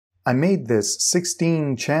I made this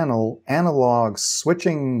 16-channel analog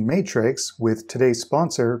switching matrix with today's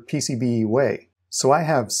sponsor, PCBWay. So I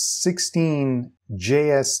have 16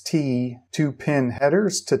 JST 2-pin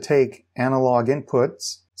headers to take analog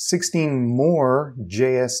inputs, 16 more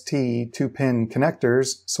JST 2-pin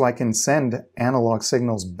connectors so I can send analog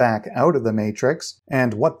signals back out of the matrix.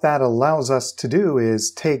 And what that allows us to do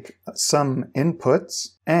is take some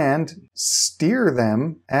inputs and steer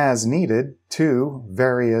them as needed to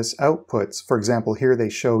various outputs. For example, here they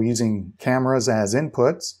show using cameras as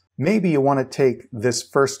inputs. Maybe you want to take this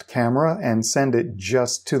first camera and send it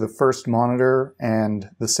just to the first monitor and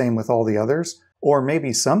the same with all the others. Or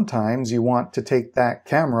maybe sometimes you want to take that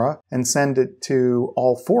camera and send it to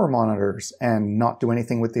all 4 monitors and not do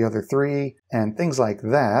anything with the other 3 and things like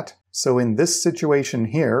that. So in this situation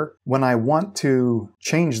here, when I want to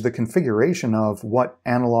change the configuration of what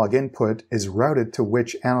analog input is routed to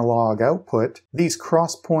which analog output, these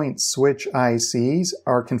crosspoint switch ICs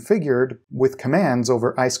are configured with commands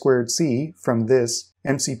over I2C from this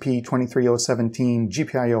MCP23017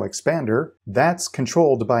 GPIO expander. That's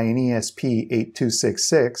controlled by an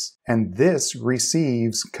ESP8266, and this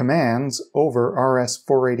receives commands over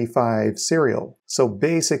RS485 serial. So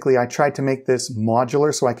basically I tried to make this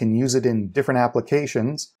modular so I can use it in different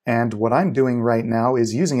applications, and what I'm doing right now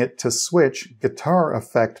is using it to switch guitar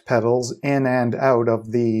effect pedals in and out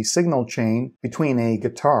of the signal chain between a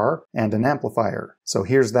guitar and an amplifier. So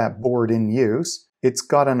here's that board in use. It's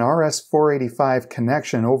got an RS485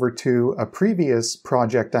 connection over to a previous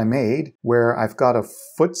project I made where I've got a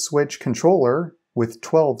foot switch controller with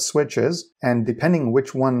 12 switches, and depending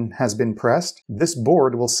which one has been pressed, this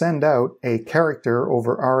board will send out a character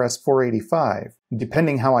over RS485.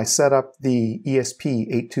 Depending how I set up the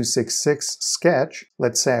ESP8266 sketch,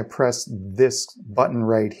 let's say I press this button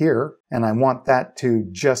right here, and I want that to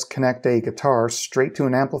just connect a guitar straight to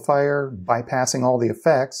an amplifier, bypassing all the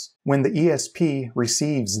effects. When the ESP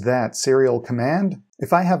receives that serial command,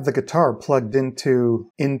 if I have the guitar plugged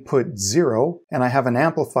into input 0 and I have an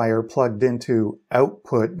amplifier plugged into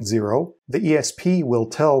output 0, the ESP will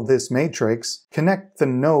tell this matrix, connect the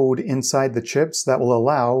node inside the chips that will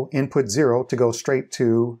allow input 0 to go straight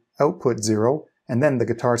to output 0, and then the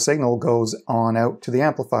guitar signal goes on out to the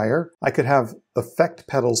amplifier. I could have effect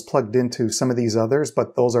pedals plugged into some of these others,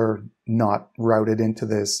 but those are not routed into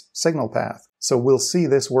this signal path. So we'll see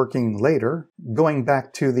this working later. Going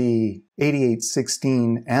back to the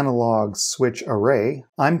 8816 analog switch array,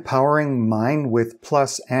 I'm powering mine with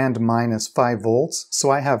plus and minus 5 volts,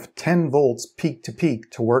 so I have 10 volts peak to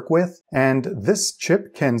peak to work with, and this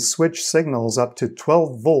chip can switch signals up to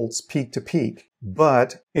 12 volts peak to peak.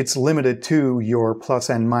 But it's limited to your plus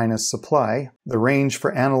and minus supply. The range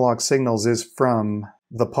for analog signals is from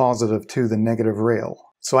the positive to the negative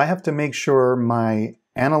rail. So I have to make sure my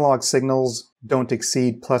analog signals don't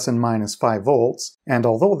exceed plus and minus 5 volts, and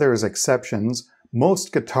although there's exceptions,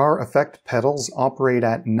 most guitar effect pedals operate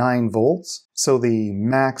at 9 volts, so the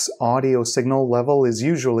max audio signal level is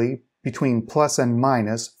usually between plus and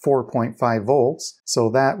minus 4.5 volts, so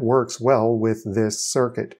that works well with this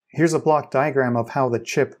circuit. Here's a block diagram of how the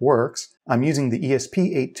chip works. I'm using the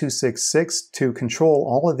ESP8266 to control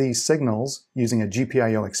all of these signals using a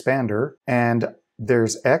GPIO expander, and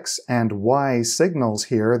there's X and Y signals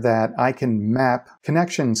here that I can map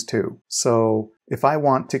connections to. So if I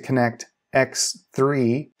want to connect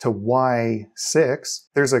X3 to Y6,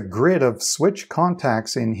 there's a grid of switch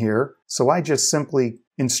contacts in here, so I just simply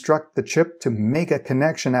instruct the chip to make a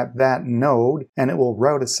connection at that node, and it will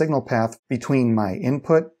route a signal path between my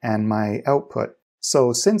input and my output.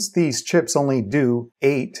 So since these chips only do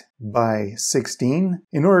 8 by 16,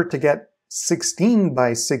 in order to get 16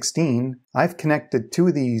 by 16, I've connected 2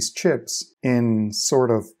 of these chips in sort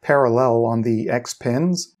of parallel on the X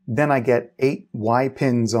pins. Then I get 8 Y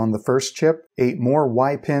pins on the first chip, 8 more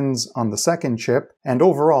Y pins on the second chip, and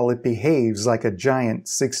overall it behaves like a giant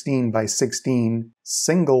 16 by 16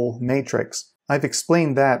 single matrix. I've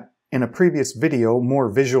explained that in a previous video more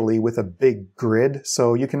visually with a big grid,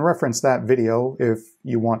 so you can reference that video if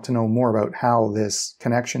you want to know more about how this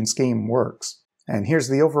connection scheme works. And here's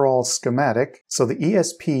the overall schematic. So the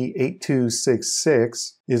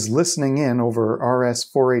ESP8266 is listening in over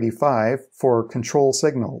RS485 for control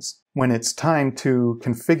signals. When it's time to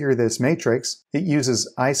configure this matrix, it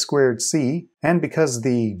uses I2C, and because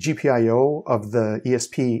the GPIO of the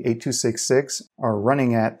ESP8266 are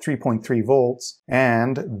running at 3.3 volts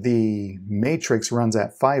and the matrix runs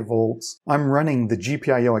at 5 volts, I'm running the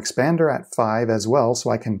GPIO expander at 5 as well so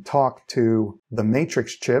I can talk to the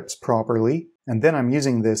matrix chips properly. And then I'm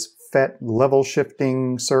using this FET level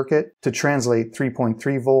shifting circuit to translate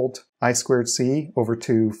 3.3 volt I squared C over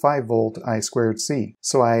to 5 volt I squared C.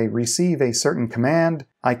 So I receive a certain command,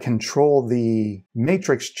 I control the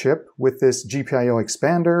matrix chip with this GPIO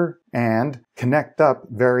expander and connect up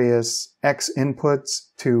various X inputs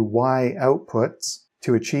to Y outputs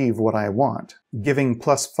to achieve what I want. Giving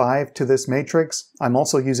 +5 to this matrix, I'm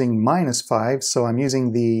also using -5, so I'm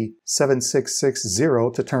using the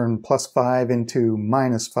 7660 to turn +5 into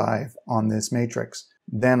 -5 on this matrix.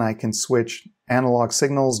 Then I can switch analog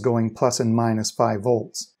signals going plus and minus 5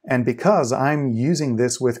 volts. And because I'm using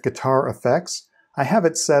this with guitar effects, I have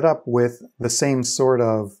it set up with the same sort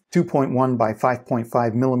of 2.1 by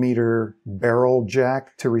 5.5 millimeter barrel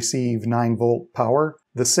jack to receive 9 volt power,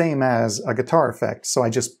 the same as a guitar effect. So I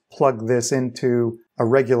just plug this into a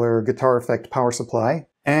regular guitar effect power supply.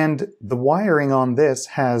 And the wiring on this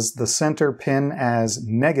has the center pin as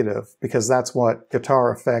negative because that's what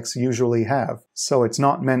guitar effects usually have. So it's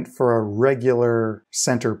not meant for a regular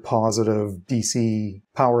center positive DC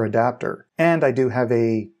power adapter. And I do have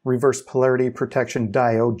a reverse polarity protection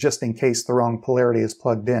diode just in case the wrong polarity is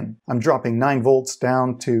plugged in. I'm dropping 9 volts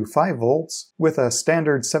down to 5 volts with a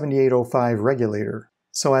standard 7805 regulator.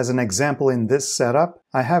 So as an example in this setup,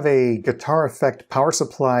 I have a guitar effect power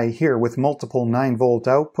supply here with multiple 9 volt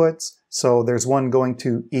outputs. So there's one going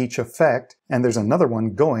to each effect, and there's another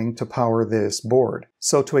one going to power this board.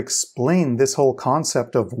 So to explain this whole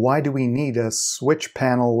concept of why do we need a switch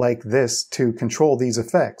panel like this to control these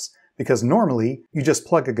effects, because normally you just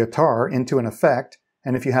plug a guitar into an effect,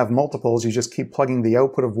 and if you have multiples, you just keep plugging the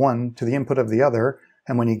output of one to the input of the other,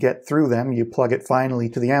 and when you get through them, you plug it finally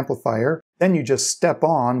to the amplifier. Then you just step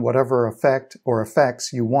on whatever effect or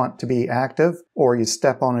effects you want to be active, or you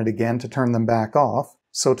step on it again to turn them back off.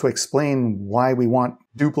 So to explain why we want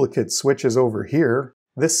duplicate switches over here,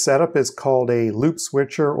 this setup is called a loop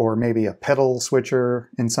switcher or maybe a pedal switcher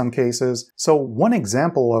in some cases. So one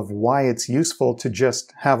example of why it's useful to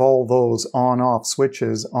just have all those on-off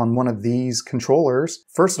switches on one of these controllers.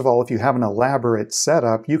 First of all, if you have an elaborate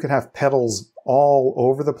setup, you could have pedals all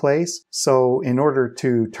over the place. So in order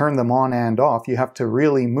to turn them on and off, you have to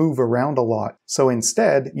really move around a lot. So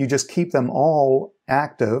instead, you just keep them all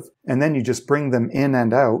active, and then you just bring them in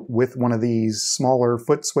and out with one of these smaller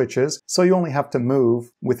foot switches. So you only have to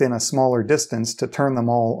move within a smaller distance to turn them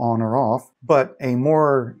all on or off. But a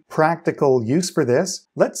more practical use for this,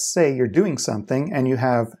 let's say you're doing something and you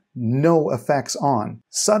have no effects on.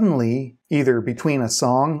 Suddenly, either between a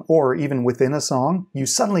song or even within a song, you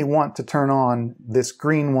suddenly want to turn on this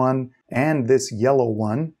green one and this yellow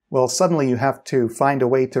one. Well, suddenly you have to find a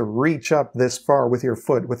way to reach up this far with your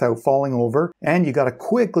foot without falling over, and you gotta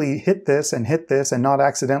quickly hit this and not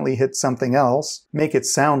accidentally hit something else, make it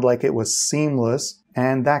sound like it was seamless.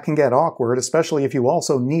 And that can get awkward, especially if you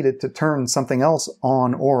also needed to turn something else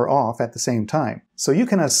on or off at the same time. So you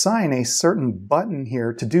can assign a certain button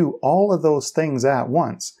here to do all of those things at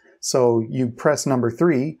once. So you press number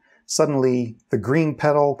 3, suddenly the green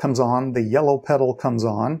pedal comes on, the yellow pedal comes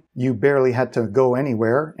on, you barely had to go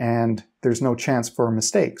anywhere, and there's no chance for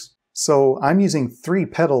mistakes. So I'm using 3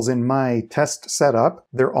 pedals in my test setup.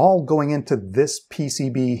 They're all going into this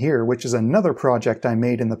PCB here, which is another project I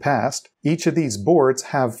made in the past. Each of these boards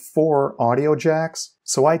have 4 audio jacks.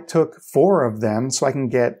 So I took 4 of them so I can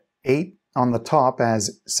get 8 on the top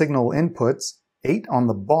as signal inputs, 8 on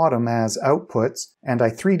the bottom as outputs, and I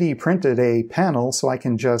 3D printed a panel so I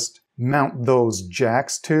can just mount those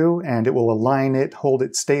jacks to, and it will align it, hold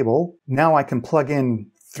it stable. Now I can plug in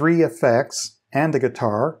 3 effects and a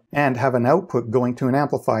guitar, and have an output going to an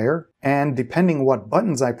amplifier, and depending what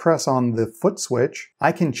buttons I press on the foot switch,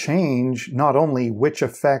 I can change not only which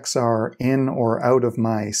effects are in or out of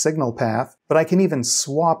my signal path, but I can even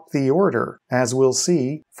swap the order, as we'll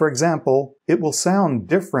see. For example, it will sound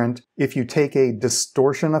different if you take a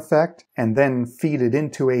distortion effect and then feed it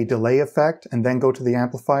into a delay effect and then go to the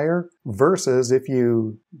amplifier, versus if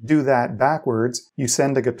you do that backwards, you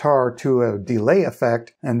send a guitar to a delay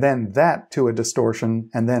effect and then that to a distortion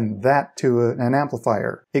and then that to an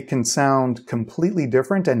amplifier. It can sound completely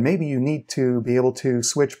different, and maybe you need to be able to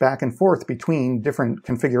switch back and forth between different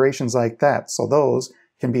configurations like that. So those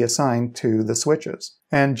can be assigned to the switches.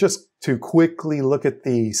 And just to quickly look at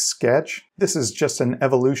the sketch, this is just an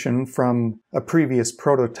evolution from a previous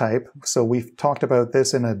prototype. So we've talked about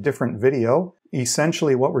this in a different video.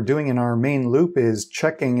 Essentially what we're doing in our main loop is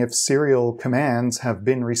checking if serial commands have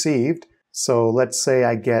been received. So let's say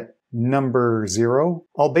I get number 0.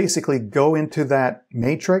 I'll basically go into that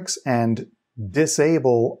matrix and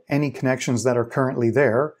disable any connections that are currently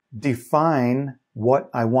there, define what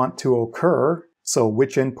I want to occur, so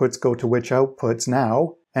which inputs go to which outputs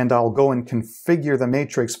now, and I'll go and configure the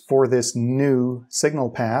matrix for this new signal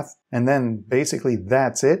path. and then basically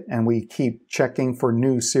that's it, and we keep checking for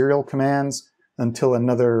new serial commands until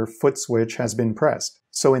another foot switch has been pressed.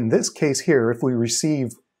 So in this case here, if we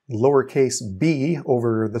receive lowercase b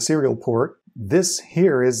over the serial port, this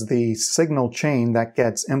here is the signal chain that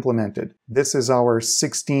gets implemented. This is our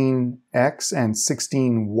 16x and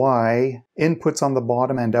 16y inputs on the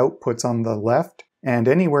bottom and outputs on the left, and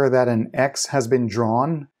anywhere that an x has been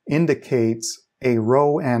drawn indicates a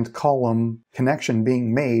row and column connection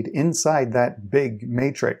being made inside that big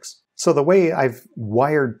matrix. So the way I've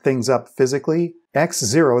wired things up physically,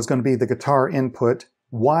 x0 is going to be the guitar input,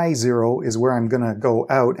 y0 is where I'm going to go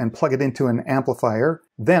out and plug it into an amplifier.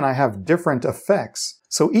 Then I have different effects.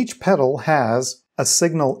 So each pedal has a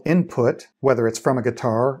signal input, whether it's from a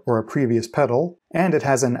guitar or a previous pedal, and it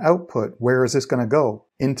has an output. Where is this going to go?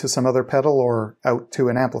 Into some other pedal or out to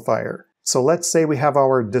an amplifier? So let's say we have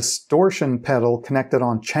our distortion pedal connected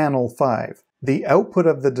on channel 5. The output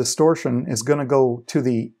of the distortion is going to go to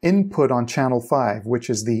the input on channel 5, which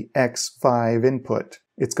is the X5 input.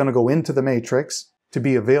 It's going to go into the matrix to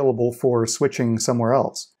be available for switching somewhere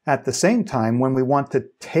else. At the same time, when we want to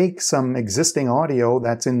take some existing audio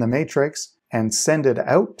that's in the matrix and send it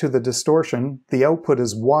out to the distortion, the output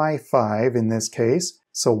is Y5 in this case,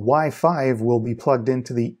 so Y5 will be plugged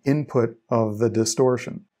into the input of the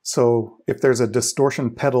distortion. So if there's a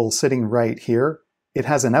distortion pedal sitting right here, it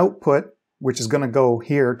has an output which is going to go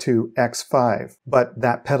here to X5, but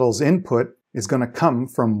that pedal's input is going to come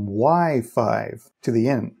from Y5 to the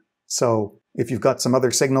in. So if you've got some other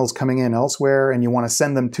signals coming in elsewhere and you want to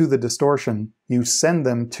send them to the distortion, you send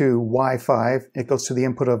them to Y5, it goes to the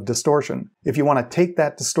input of distortion. If you want to take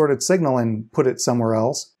that distorted signal and put it somewhere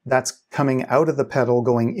else, that's coming out of the pedal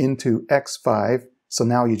going into X5, so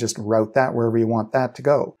now you just route that wherever you want that to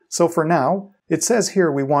go. So for now, it says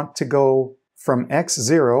here we want to go from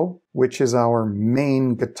X0, which is our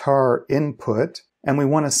main guitar input, and we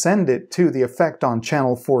want to send it to the effect on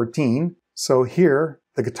channel 14. So here,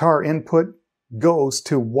 the guitar input goes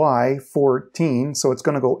to Y14, so it's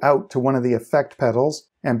going to go out to one of the effect pedals,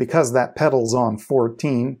 and because that pedal's on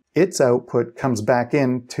 14, its output comes back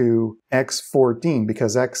into X14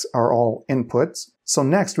 because X are all inputs. So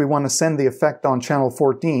next we want to send the effect on channel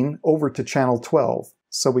 14 over to channel 12.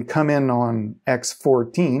 So we come in on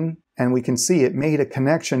X14, and we can see it made a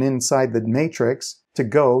connection inside the matrix to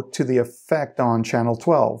go to the effect on channel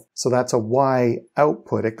 12. So that's a Y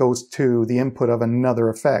output. It goes to the input of another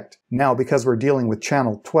effect. Now, because we're dealing with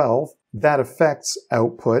channel 12, that effect's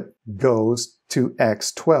output goes to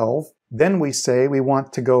X12. Then we say we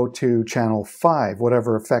want to go to channel 5,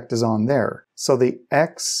 whatever effect is on there. So the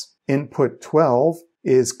X input 12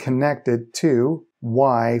 is connected to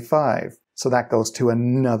Y5. So that goes to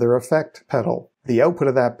another effect pedal. The output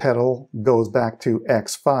of that pedal goes back to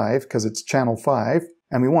X5 because it's channel 5,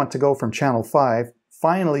 and we want to go from channel 5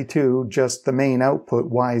 finally to just the main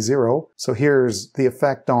output Y0. So here's the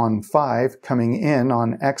effect on 5 coming in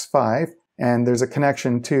on X5, and there's a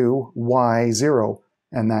connection to Y0,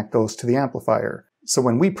 and that goes to the amplifier. So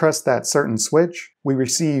when we press that certain switch, we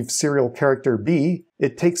receive serial character B.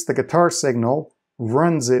 It takes the guitar signal,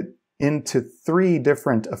 runs it into 3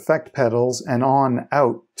 different effect pedals and on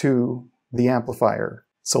out to the amplifier.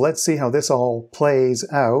 So let's see how this all plays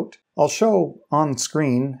out. I'll show on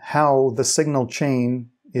screen how the signal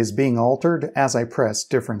chain is being altered as I press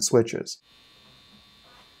different switches.